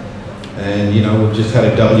now, and you know, we've just had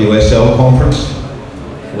a WSL conference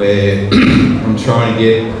where I'm trying to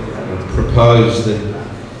get proposed that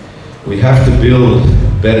we have to build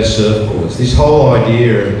better surfboards. This whole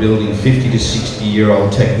idea of building 50 to 60 year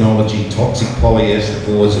old technology, toxic polyester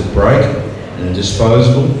boards that break and are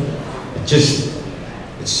disposable, it's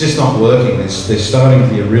just not working. There's starting to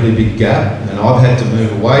be a really big gap, and I've had to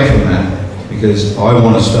move away from that because I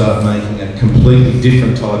want to start making a completely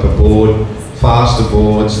different type of board, faster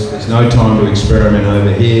boards. There's no time to experiment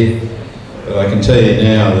over here. But I can tell you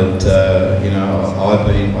now that, you know,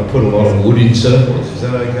 I put a lot of wood in surfboards. Is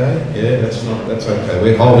that okay? Yeah, that's okay.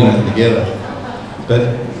 We're holding them together.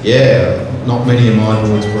 But yeah, not many of my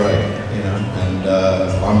boards break, you know, and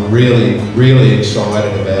I'm really, really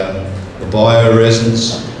excited about the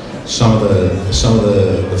bioresins, some of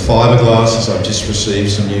the fiberglasses. I've just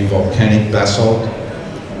received some new volcanic basalt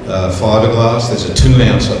fiberglass. There's a 2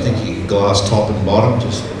 ounce, I think you can glass top and bottom.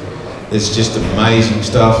 It's just amazing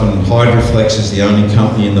stuff, and Hydroflex is the only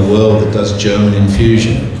company in the world that does German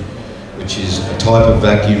infusion, which is a type of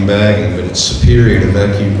vacuum bagging, but it's superior to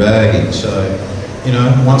vacuum bagging. So, you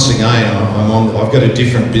know, once again, I've got a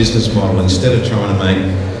different business model. Instead of trying to make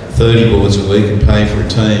 30 boards a week and pay for a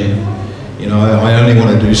team, you know, I only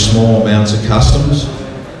want to do small amounts of customs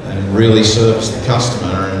and really service the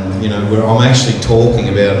customer. And, you know, I'm actually talking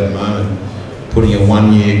about at the moment putting a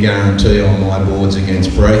 1-year guarantee on my boards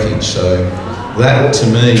against breakage. So that to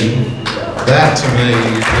me is where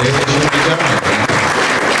we should be going.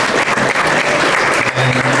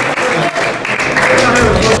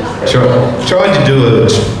 Tried to do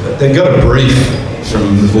they got a brief from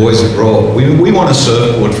the boys at Rock. We want a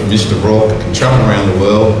surfboard from Mr. Rock that can travel around the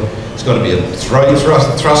world. It's got to be a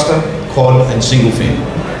thruster, quad and single fin.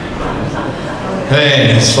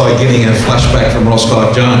 And it's like getting a flashback from Ross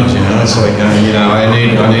Clark Jones, It's like, I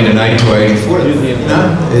need an 8 to 80 footer.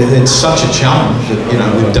 It's such a challenge that,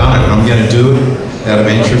 we've done it, and I'm going to do it out of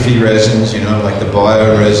entropy resins, like the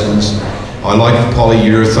bio resins. I like the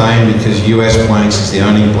polyurethane because US Blanks is the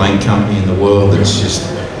only blank company in the world that's just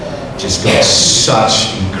got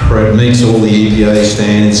such incredible, meets all the EPA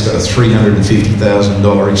standards, got a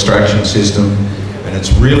 $350,000 extraction system, and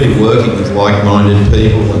it's really working with like-minded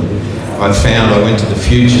people. And I went to the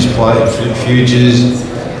Futures Futures.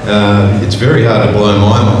 It's very hard to blow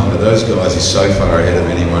my mind, but those guys are so far ahead of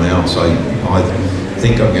anyone else. I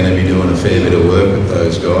think I'm going to be doing a fair bit of work with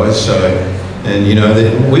those guys. So. And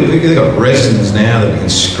we've got resins now that we can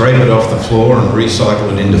scrape it off the floor and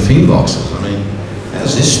recycle it into fin boxes. I mean,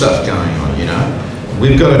 how's this stuff going on,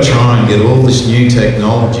 We've got to try and get all this new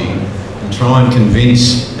technology and try and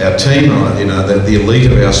convince our team, that the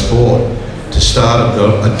elite of our sport, to start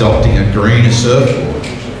adopting a greener surfboard.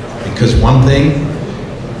 Because one thing,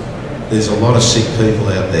 there's a lot of sick people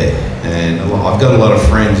out there. And I've got a lot of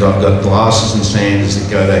friends. I've got glasses and sanders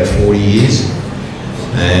that go back 40 years.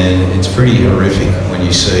 And it's pretty horrific when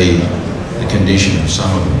you see the condition of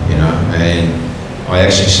some of them, And I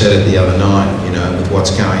actually said it the other night, with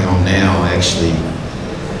what's going on now, I actually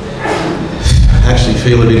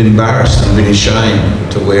feel a bit embarrassed and a bit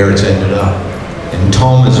ashamed to where it's ended up. And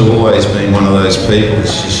Tom has always been one of those people.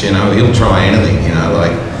 It's just, he'll try anything, and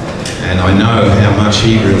I know how much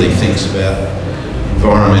he really thinks about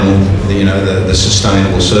environmental, the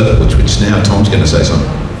sustainable surfboards, which now Tom's going to say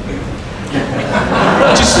something.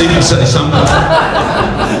 Just so you can say something.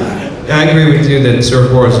 I agree with you that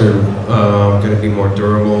surfboards are going to be more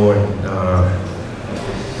durable, and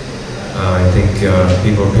I think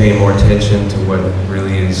people are paying more attention to what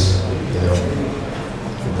really is,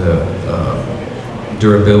 the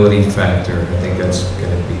durability factor. I think that's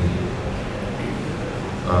going to be.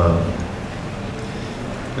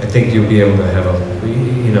 I think you'll be able to have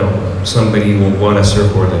somebody will want a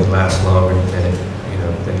surfboard that lasts longer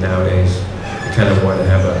than nowadays. Kind of want to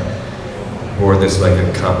have a board that's like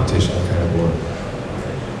a competition kind of board.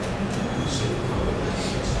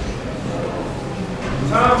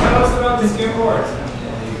 Tom, tell us about the skimboard.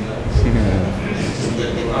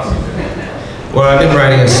 Well, I've been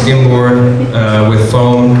riding a skimboard with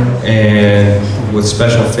foam and with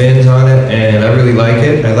special fins on it, and I really like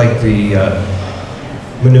it. I like the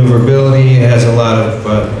maneuverability. It has a lot of,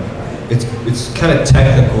 it's kind of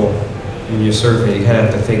technical. When you're surfing, you kind of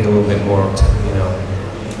have to think a little bit more,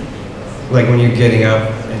 like when you're getting up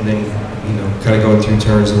and then, kind of going through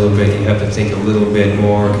turns a little bit, you have to think a little bit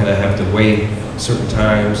more, kind of have to wait certain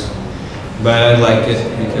times. But I like it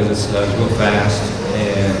because it's real fast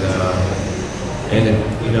and it,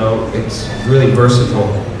 it's really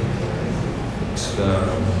versatile. It's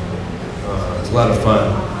a lot of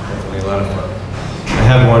fun, definitely a lot of fun. I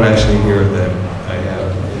have one actually here that I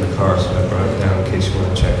have in the car, so I brought it down in case you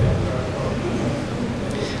want to check it.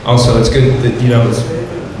 Also, it's good that, it's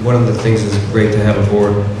one of the things that's great to have a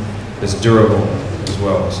board that's durable as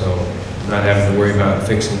well. So not having to worry about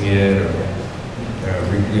fixing it or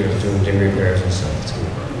doing ding repairs and stuff. It's good.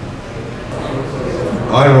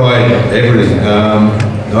 I ride everything.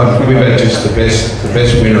 We've had just the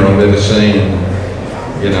best winter I've ever seen.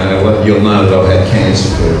 You'll know that I've had cancer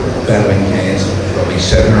battling cancer for probably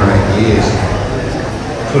 7 or 8 years.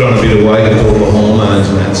 Put on a bit of weight with all the hormones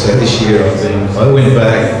and that. So this year I went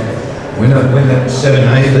back, when that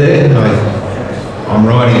 7/8 there, I'm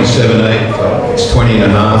riding a 7/8, it's 20 and a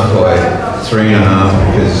half by 3.5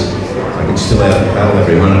 because I can still out paddle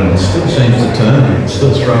every 100 and it still seems to turn,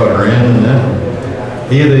 still throw it around and that.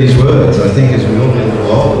 Hear these words, I think as we all get a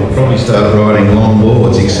little older, we'll probably start riding long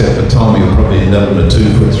boards, except for Tom, he'll probably end up with a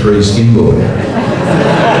 2'3" skimboard.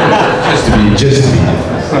 just to be different.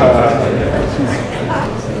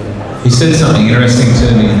 He said something interesting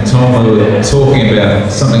to me, and Tom, we were talking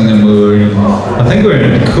about something that I think we were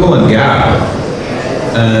in Coolangatta,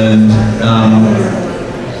 and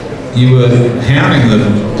you were hounding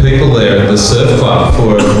the people there at the surf club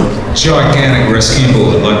for a gigantic rescue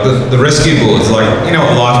board. Like the rescue boards, like,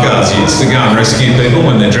 what lifeguards use to go and rescue people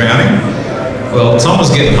when they're drowning? Well, Tom was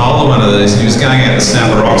getting hold of one of these, and he was going out to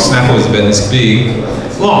Snapper Rock. Snapper was about this big,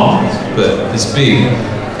 long, but this big,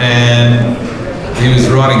 and he was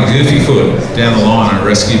riding Goofy Foot down the line on a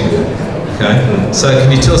rescue board. Okay, so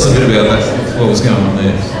can you tell us a bit about that? What was going on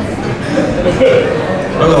there?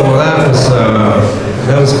 Oh, well,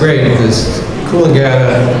 that was great because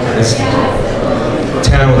Coolangatta is a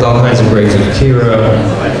town with all kinds of breaks. There's Kira,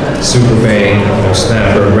 Super Bay,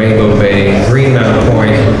 Snapper, Rainbow Bay, Green Mountain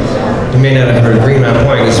Point. You may not have heard of Green Mountain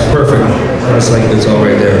Point. It's perfect. It's like it's all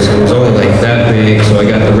right there. So it was only like that big. So I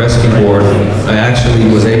got the rescue board. I actually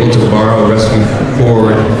was able to borrow a rescue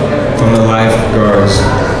board from the lifeguards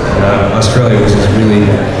in Australia, which is really,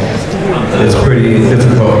 it's pretty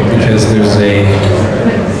difficult because there's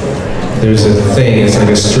a thing. It's like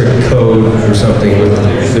a strict code or something.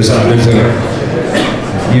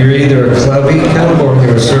 You're either a clubby cowboy or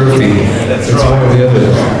you're a surfy. It's one or the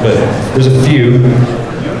other. But there's a few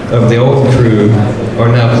of the old crew are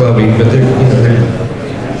now clubby, but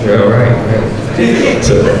they're all right.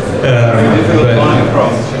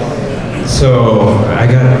 So I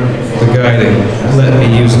got the guy to let me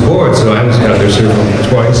use the board, so I was out there surfing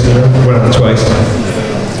twice, went out twice,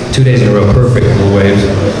 2 days in a row, perfect little waves.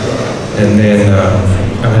 And then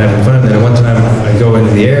I'm having fun. Then one time I go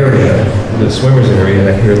into the area, the swimmers area, and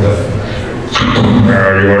I hear the, so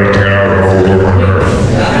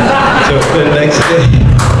the next day,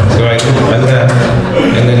 so I left.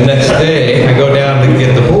 And then next day, I go down to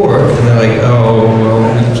get the board, and they're like, oh, well,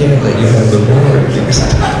 we can't let you have the board.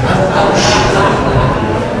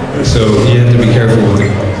 So you have to be careful with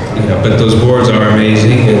it, but those boards are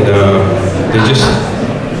amazing, and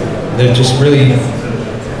they're just really,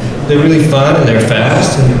 they're really fun, and they're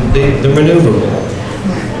fast, and they're maneuverable.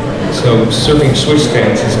 So surfing switch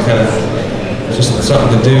stance is kind of just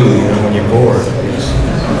something to do, when you're bored.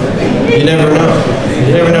 You never know.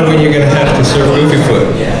 You never know when you're going to have to surf Goofy Foot.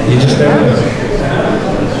 You just never know.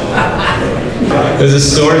 There's a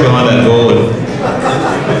story behind that board.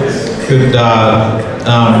 I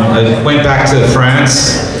went back to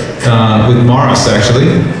France with Morris, actually,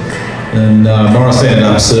 and Morris ended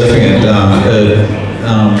up surfing at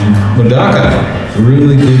Mundaka.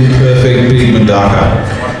 Really good, perfect, big Mundaka.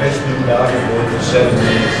 My best Mundaka board for 7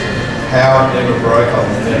 years. How it never broke, I'll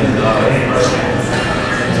never know.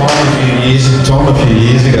 Tom, a few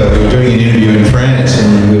years ago, we were doing an interview in France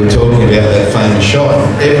and we were talking about that famous shot.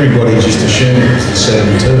 Everybody just assumed it was the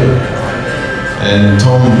 7-2. And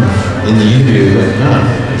Tom, in the interview, went, no,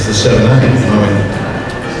 it's the 7-8. And I went,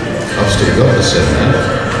 I've still got the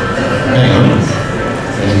 7-8. Hang on.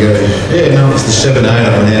 And he goes, yeah, no, it's the 7-8. I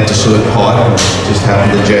went out to sort of pipe and just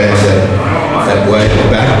happened to jam that way at the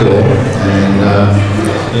back door. And,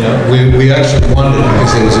 we actually wondered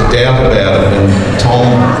because there was a doubt about it. And Tom,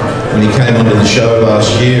 when he came onto the show last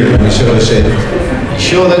year, and we sort of said, you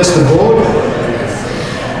sure that's the board?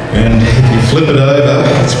 And if you flip it over,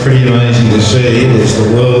 it's pretty amazing to see. It's the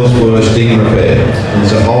world's worst ding repair.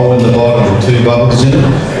 There's a hole in the bottom with 2 bubbles in it.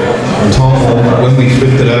 And Tom, when we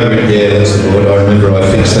flipped it over, yeah, that's the board. I remember I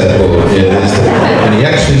fixed that board. Yeah, there's the board. And he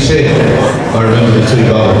actually said, I remember the 2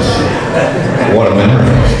 bubbles. What a memory.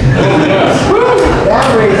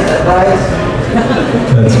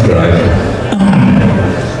 That's great.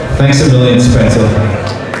 Thanks a million, Spencer.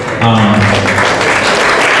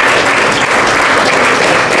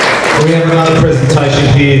 We have another presentation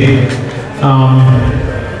here.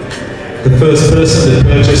 The first person to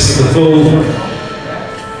purchase the full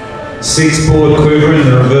 6-board quiver in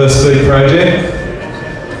the Reverse Speed project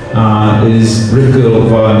is Rip Curl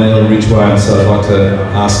via Neil Ridgway, so I'd like to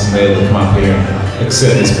ask Neil to come up here and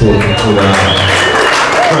accept this book with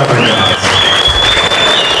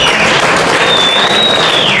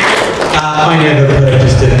I never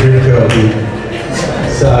purchased a Rip Curl here.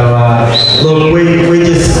 So, look, we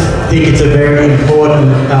just think it's a very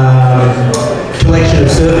important collection of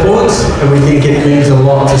surfboards, and we think it means a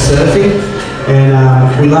lot to surfing.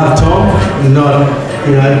 And we love Tom. We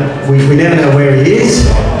never know where he is.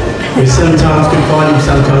 We sometimes can find him,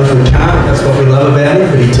 sometimes we can't. That's what we love about him,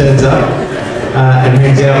 but he turns up and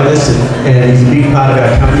hangs out with us, and he's a big part of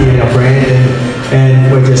our company and our brand, and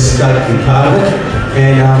we're just stoked to be part of it.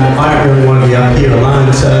 And I don't really want to be up here alone,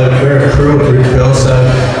 so we're a crew of Rip Curl, so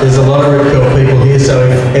there's a lot of Rip Curl people here, so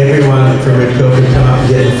if everyone from Rip Curl could come up and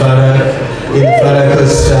get a photo,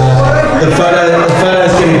 because the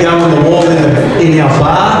photo's going to go on the wall in our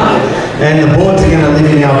bar, and the boards are going to live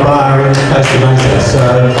in our bar in Costa Mesa.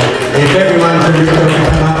 So if everyone from Rip Curl can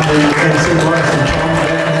come up and see Morris and Tom,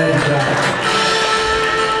 that'd be great.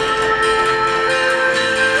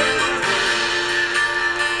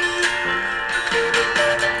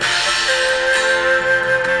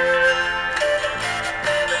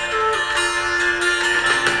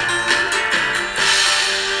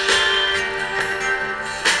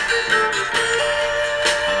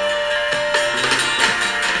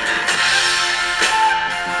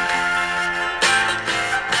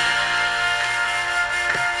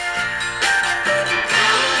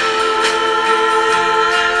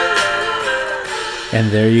 And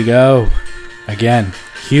there you go. Again,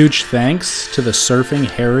 huge thanks to the Surfing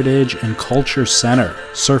Heritage and Culture Center.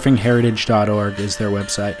 Surfingheritage.org is their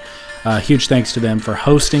website. Huge thanks to them for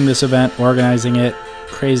hosting this event, organizing it.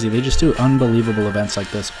 Crazy. They just do unbelievable events like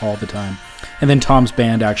this all the time. And then Tom's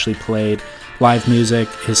band actually played live music,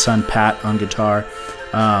 his son Pat on guitar,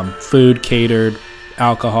 food catered,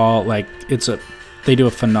 alcohol. Like, they do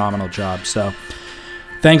a phenomenal job. So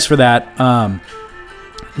thanks for that.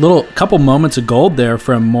 Couple moments of gold there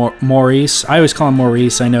from Maurice. I always call him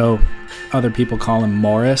Maurice. I know other people call him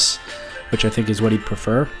Morris, which I think is what he'd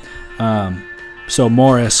prefer. So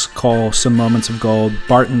Morris, Cole, some moments of gold.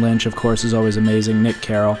 Barton Lynch, of course, is always amazing. Nick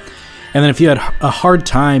Carroll. And then if you had a hard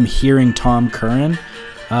time hearing Tom Curran,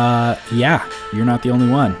 you're not the only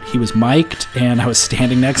one. He was mic'd, and I was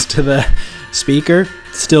standing next to the speaker.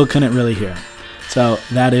 Still couldn't really hear him. So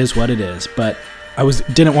that is what it is. But I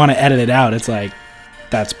didn't want to edit it out. It's like,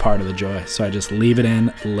 that's part of the joy. So I just leave it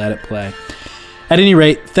in, let it play. At any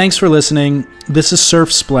rate, thanks for listening. This is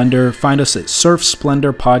Surf Splendor. Find us at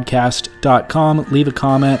surfsplendorpodcast.com. Leave a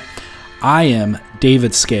comment. I am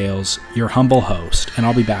David Scales, your humble host, and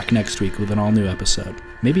I'll be back next week with an all-new episode.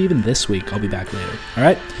 Maybe even this week. I'll be back later. All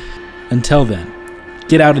right? Until then,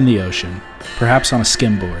 get out in the ocean, perhaps on a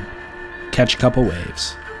skimboard, catch a couple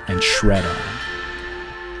waves, and shred on.